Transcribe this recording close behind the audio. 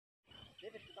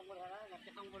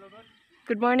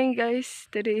Good morning guys.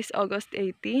 Today is August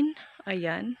 18.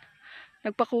 Ayan.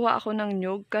 Nagpakuha ako ng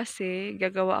nyug kasi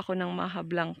gagawa ako ng Maja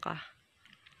Blanca.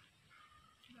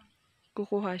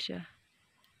 Kukuha siya.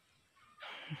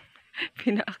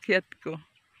 Pinaakyat ko.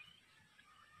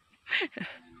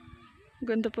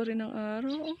 Ganda pa rin ang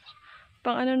araw.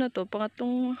 Pang ano na to?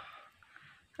 Pangatong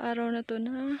araw na to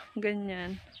na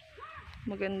ganyan.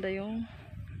 Maganda yung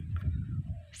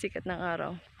sikat ng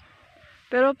araw.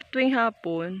 Pero tuwing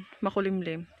hapon,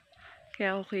 makulimlim.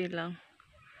 Kaya okay lang.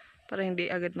 Para hindi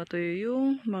agad matuyo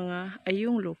yung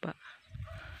yung lupa.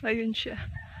 Ayun siya.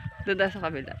 Doon sa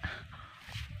kabila.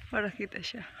 Para kita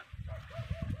siya.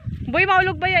 Boy,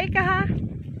 maulog ba ya ika ha?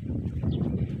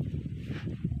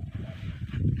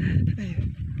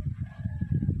 Ayun.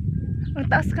 Ang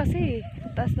taas kasi.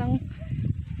 Ang taas ng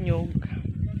nyug.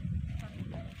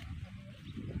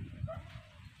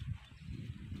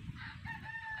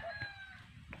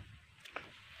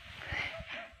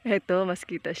 Eto, mas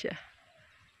kita siya.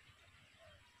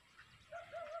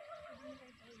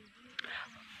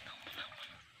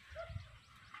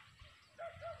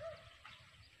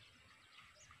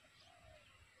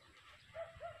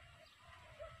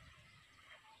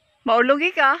 Maulugi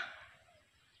ka?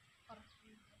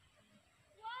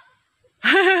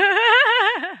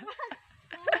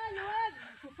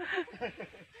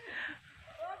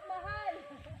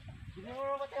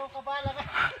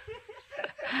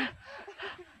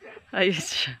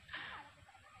 Ayos siya.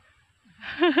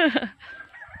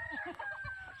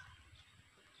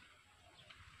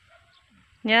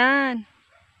 Yan.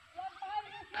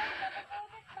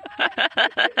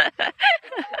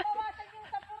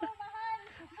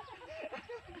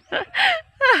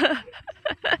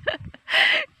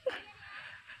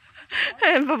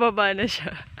 Ayan, pababa na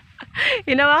siya.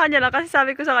 Hinawakan niya lang kasi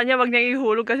sabi ko sa kanya wag niyang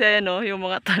ihulog kasi ano, yung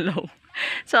mga talong.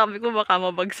 Sabi ko baka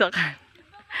mabagsakan.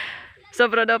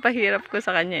 Sobra daw pahirap ko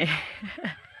sa kanya eh.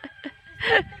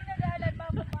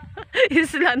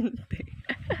 Islante.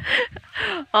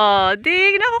 Oh,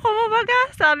 di na ako kumabaga.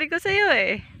 Sabi ko sa iyo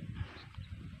eh.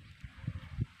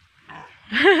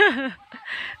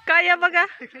 Kaya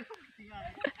baga.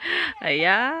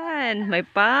 Ayan, may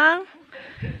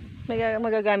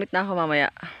magagamit na ako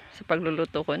mamaya sa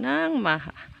pagluluto ko ng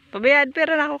maha. Pabayad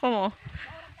pera na ako kamo.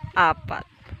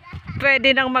 4.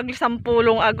 Pwede nang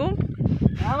magsampulong agong.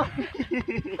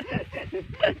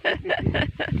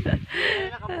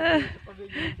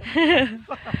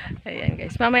 Ayan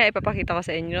guys, mamaya ipapakita ko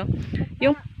sa inyo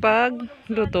yung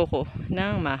pagluto ko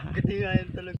ng maha.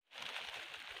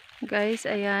 Guys,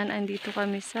 ayan, andito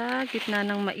kami sa gitna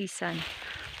ng maisan.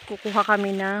 Kukuha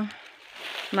kami ng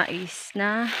mais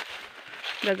na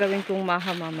gagawin kong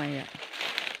maha mamaya.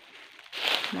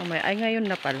 Ay ngayon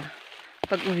na pala.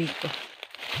 Pag uwi ko.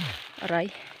 Aray.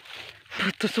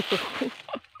 Tusok ako.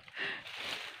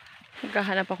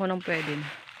 Maghahanap ako ng pwede na.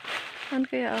 Ano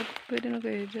kaya ako? Pwede na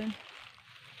kayo dyan.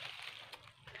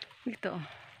 Dito.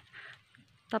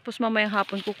 Tapos mamayang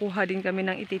hapon kukuha din kami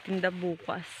ng ititinda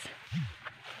bukas.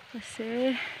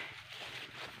 Kasi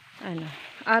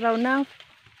araw ng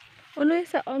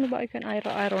ano ba ikan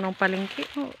araw ng palengke?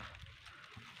 Oh.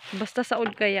 Basta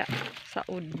saud kaya.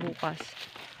 Saud bukas.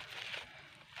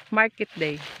 Market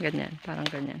day. Ganyan. Parang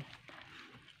ganyan.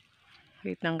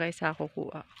 Wait lang guys,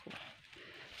 kukuha ako.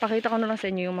 Pakita ko na lang sa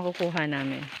inyo yung makukuha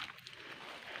namin.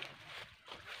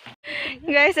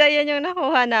 Guys, ayan yung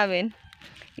nakuha namin.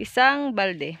 Isang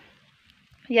balde.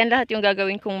 Yan lahat yung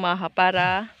gagawin kong maha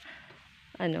para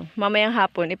mamayang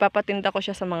hapon ipapatinda ko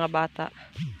siya sa mga bata.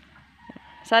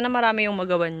 Sana marami yung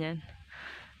magawan yan.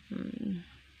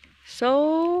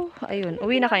 So, ayun.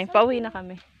 Uwi na kami. Pauwi na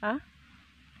kami. Ha?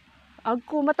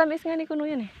 Agko, matamis nga ni kuno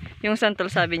yan eh. Yung santol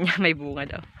sabi niya may bunga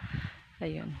daw.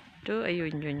 Ayun.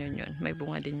 Ayun, yun. May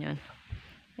bunga din yun.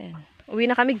 Ayan. Uwi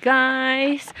na kami,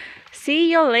 guys.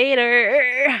 See you later.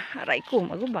 Aray ko,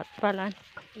 magubat pala.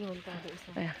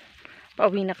 Ayan.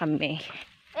 Pauwi na kami.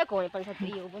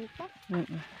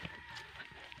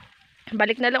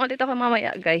 Balik na lang ulit ako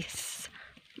mamaya, guys.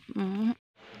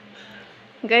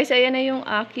 Guys, ayan na yung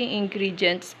aking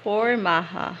ingredients for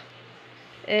maha.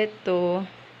 Ito,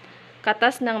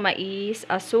 katas ng mais,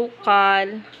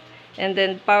 asukal, and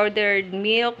then powdered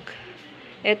milk,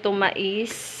 ito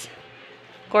mais,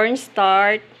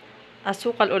 cornstarch,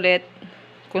 asukal ulit,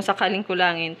 kung sakaling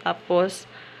kulangin, tapos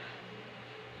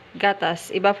gatas,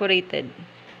 evaporated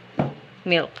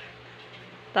milk.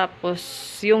 Tapos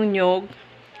yung nyog,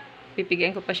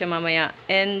 pipigain ko pa siya mamaya.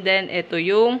 And then ito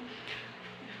yung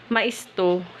mais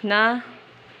to na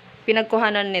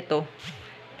pinagkuhanan nito.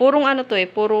 Purong ano to eh,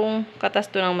 purong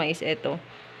katas to ng mais ito.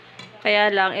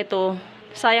 Kaya lang ito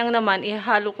sayang naman,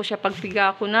 ihalo ko siya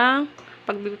pagpiga ko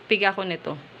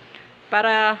nito.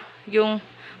 Para yung,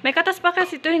 may katas pa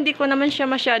kasi ito, hindi ko naman siya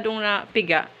masyadong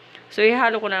napiga. So,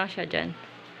 ihalo ko na lang siya dyan.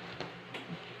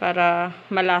 Para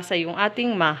malasa yung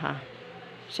ating maha.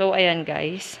 So, ayan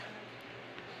guys.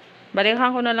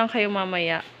 Balikan ko na lang kayo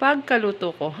mamaya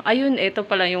pagkaluto ko. Ayun, ito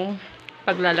pala yung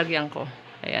paglalagyan ko.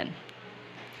 Ayan.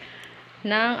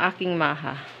 Ng aking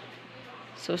maha.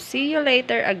 So, see you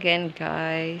later again,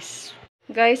 guys.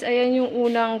 Guys, ayan yung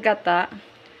unang gata.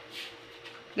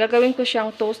 Gagawin ko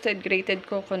siyang toasted grated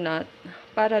coconut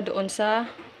para doon sa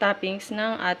toppings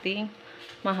ng ating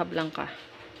maha Blanca.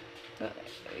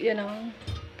 Yan ang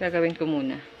gagawin ko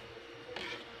muna.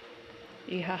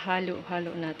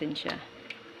 Ihahalo-halo natin siya.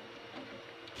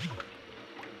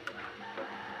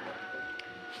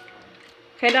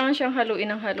 Kailangan siyang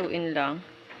haluin lang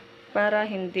para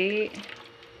hindi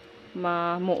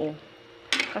mamuo.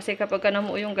 Kasi kapag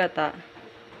namuo yung gata,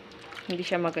 hindi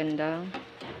siya maganda.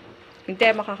 Hindi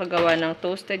tayo makakagawa ng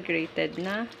toasted grated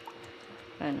na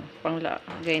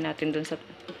panglagay natin dun sa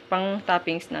pang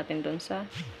toppings natin dun sa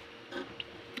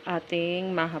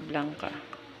ating maha Blanca.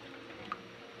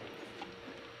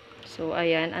 So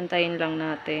ayan, antayin lang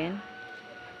natin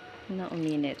na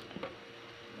uminit.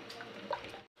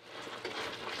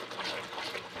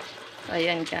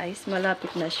 Ayan guys,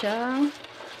 malapit na siyang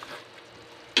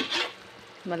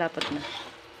malapit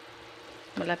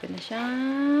na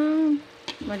siyang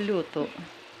maluto.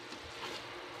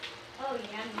 Oh,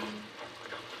 yan.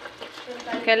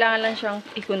 Kailangan lang siyang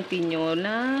i-continue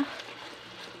na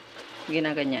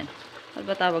ginaganyan. Ano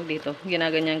ba tawag dito?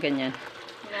 Ginaganyan-ganyan.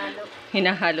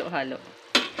 Hinahalo-halo.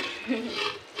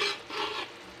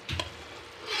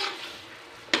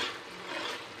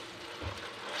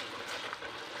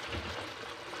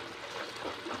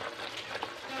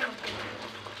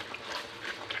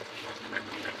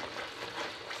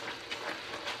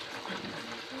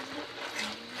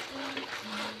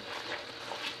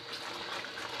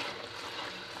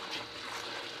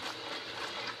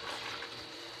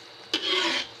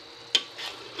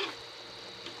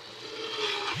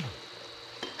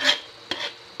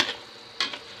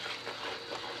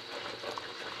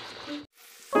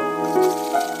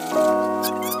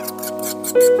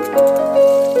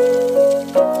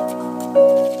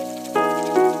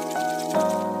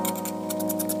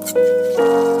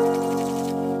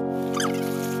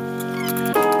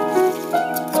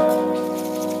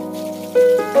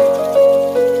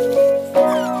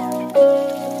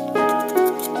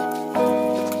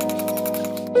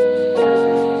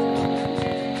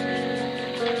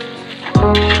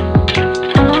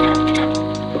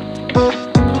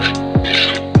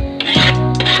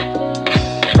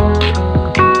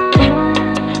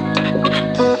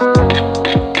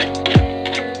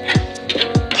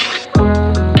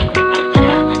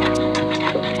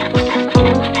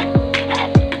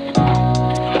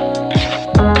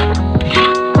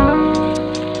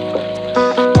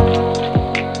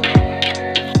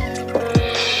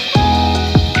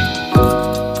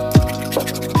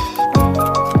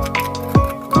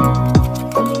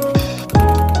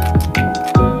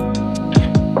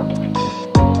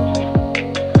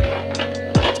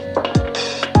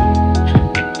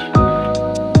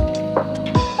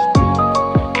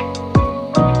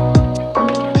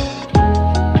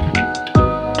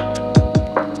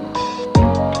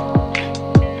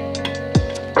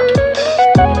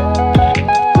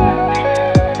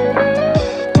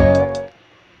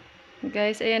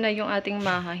 Guys, ayan na yung ating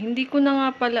maha. Hindi ko na nga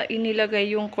pala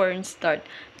inilagay yung cornstarch.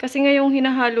 Kasi ngayong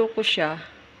hinahalo ko siya,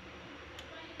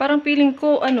 parang feeling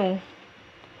ko,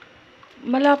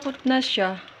 malapot na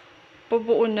siya.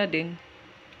 Pabuon na din.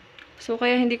 So,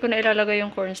 kaya hindi ko na ilalagay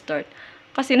yung cornstarch.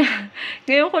 Kasi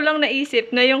ngayon ko lang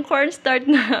naisip na yung cornstarch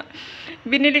na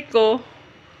binili ko,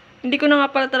 hindi ko na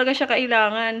nga pala talaga siya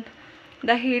kailangan.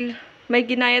 Dahil may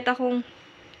ginayat akong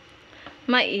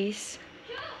mais.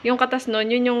 Yung katas nun,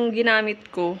 yun yung ginamit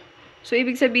ko. So,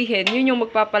 ibig sabihin, yun yung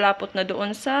magpapalapot na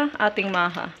doon sa ating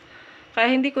maha.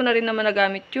 Kaya hindi ko na rin naman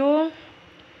nagamit yung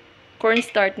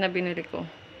cornstarch na binili ko.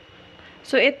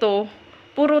 So, ito,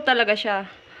 puro talaga siya.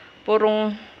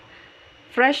 Purong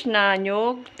fresh na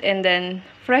nyog, and then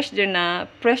fresh din na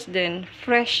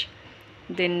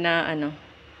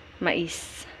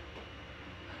mais.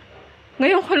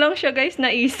 Ngayon ko lang siya guys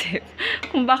naisip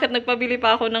kung bakit nagpabili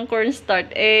pa ako ng cornstarch.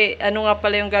 Ano nga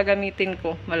pala yung gagamitin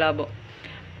ko? Malabo.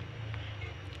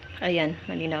 Ayan,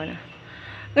 malinaw na.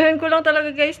 Ngayon ko lang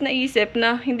talaga guys naisip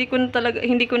na hindi ko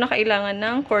na kailangan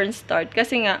ng cornstarch.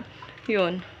 Kasi nga,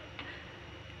 yun.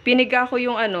 Piniga ko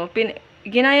yung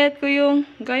ginayat ko yung,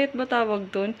 gayat ba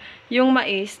tawag dun? Yung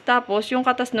mais. Tapos, yung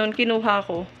katas nun, kinuha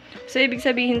ko. So, ibig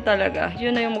sabihin talaga,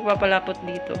 yun na yung magpapalapot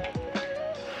dito.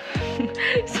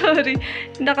 Sorry,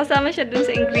 nakasama siya dun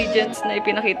sa ingredients na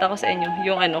ipinakita ko sa inyo,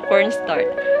 yung cornstarch.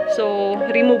 So,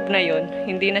 remove na yun.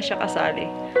 Hindi na siya kasali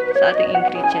sa ating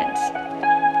ingredients.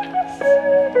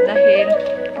 Dahil,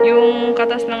 yung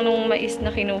katas lang nung mais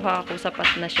na kinuha ko,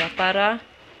 sapat na siya para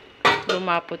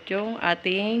lumapot yung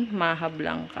ating Maja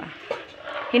Blanca.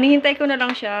 Hinihintay ko na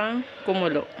lang siyang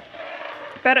kumulo.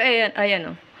 Pero,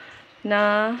 ayan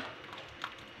na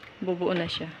bubuo na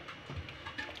siya.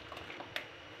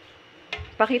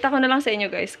 Pakita ko na lang sa inyo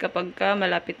guys kapag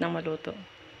malapit nang maluto.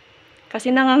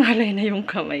 Kasi nangangalay na yung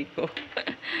kamay ko.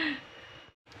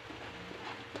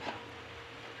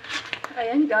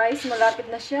 Ayan guys, malapit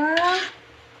na siya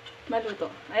maluto.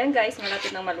 Ayan guys,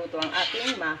 malapit nang maluto ang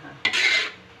ating Maja.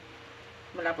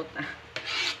 Malapot na.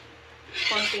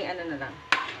 Konting na lang.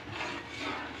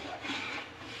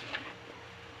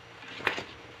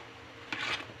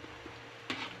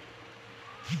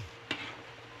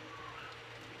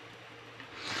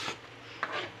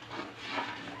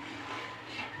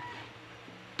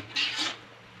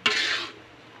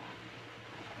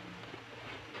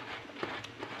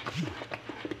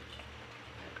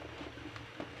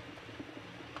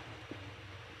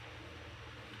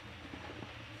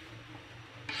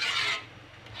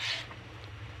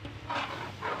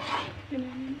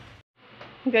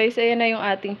 Guys, ayan na yung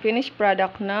ating finished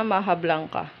product na Maja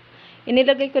Blanca.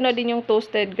 Inilagay ko na din yung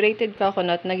toasted grated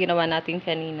coconut na ginawa natin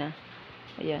kanina.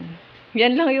 Ayan.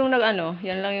 Yan lang yung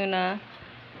yan lang yung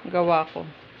nagawa ko.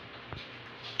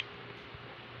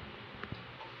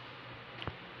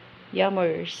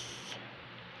 Yummersss.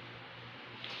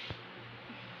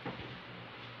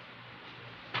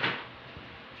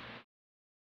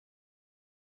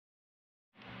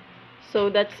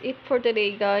 So that's it for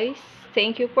today guys.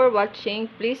 Thank you for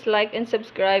watching. Please like and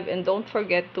subscribe and don't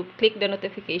forget to click the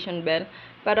notification bell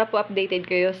para po updated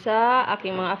kayo sa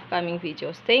aking mga upcoming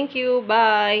videos. Thank you.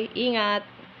 Bye. Ingat.